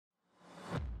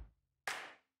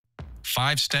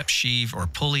5-step sheave or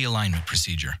pulley alignment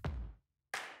procedure.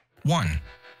 1.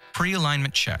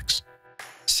 Pre-alignment checks.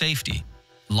 Safety.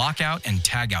 Lock out and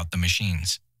tag out the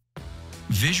machines.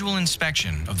 Visual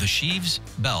inspection of the sheaves,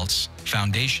 belts,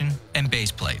 foundation, and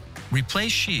base plate.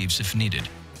 Replace sheaves if needed.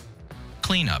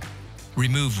 Cleanup.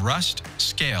 Remove rust,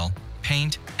 scale,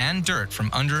 paint, and dirt from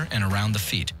under and around the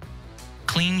feet.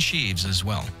 Clean sheaves as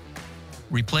well.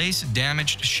 Replace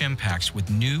damaged shim packs with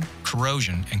new,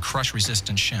 corrosion and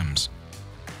crush-resistant shims.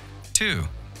 2.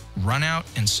 Runout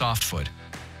and soft foot.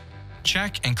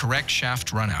 Check and correct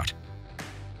shaft runout.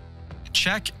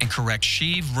 Check and correct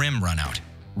sheave rim runout,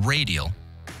 radial,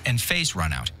 and face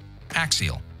runout,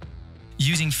 axial.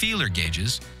 Using feeler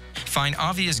gauges, find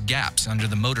obvious gaps under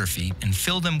the motor feet and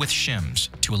fill them with shims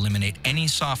to eliminate any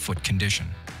soft foot condition.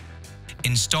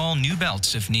 Install new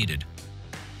belts if needed.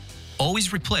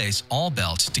 Always replace all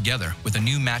belts together with a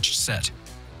new matched set.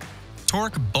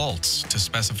 Torque bolts to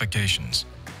specifications.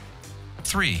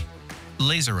 3.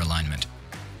 Laser alignment.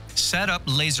 Set up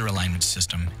laser alignment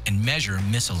system and measure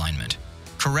misalignment.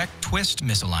 Correct twist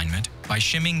misalignment by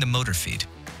shimming the motor feet.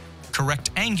 Correct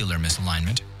angular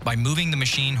misalignment by moving the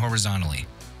machine horizontally.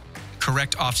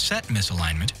 Correct offset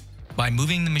misalignment by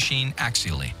moving the machine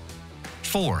axially.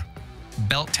 4.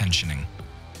 Belt tensioning.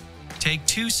 Take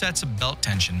 2 sets of belt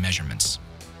tension measurements.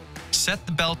 Set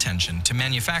the belt tension to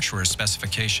manufacturer's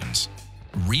specifications.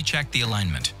 Recheck the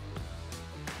alignment.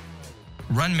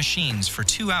 Run machines for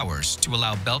 2 hours to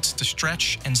allow belts to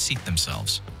stretch and seat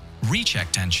themselves.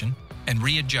 Recheck tension and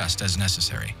readjust as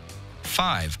necessary.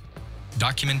 5.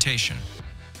 Documentation.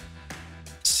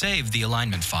 Save the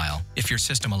alignment file if your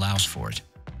system allows for it.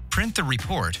 Print the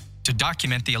report to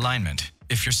document the alignment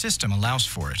if your system allows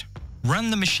for it.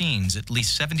 Run the machines at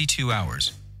least 72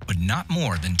 hours, but not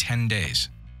more than 10 days.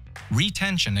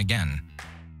 Retension again,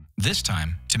 this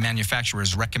time to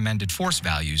manufacturer's recommended force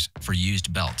values for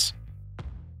used belts.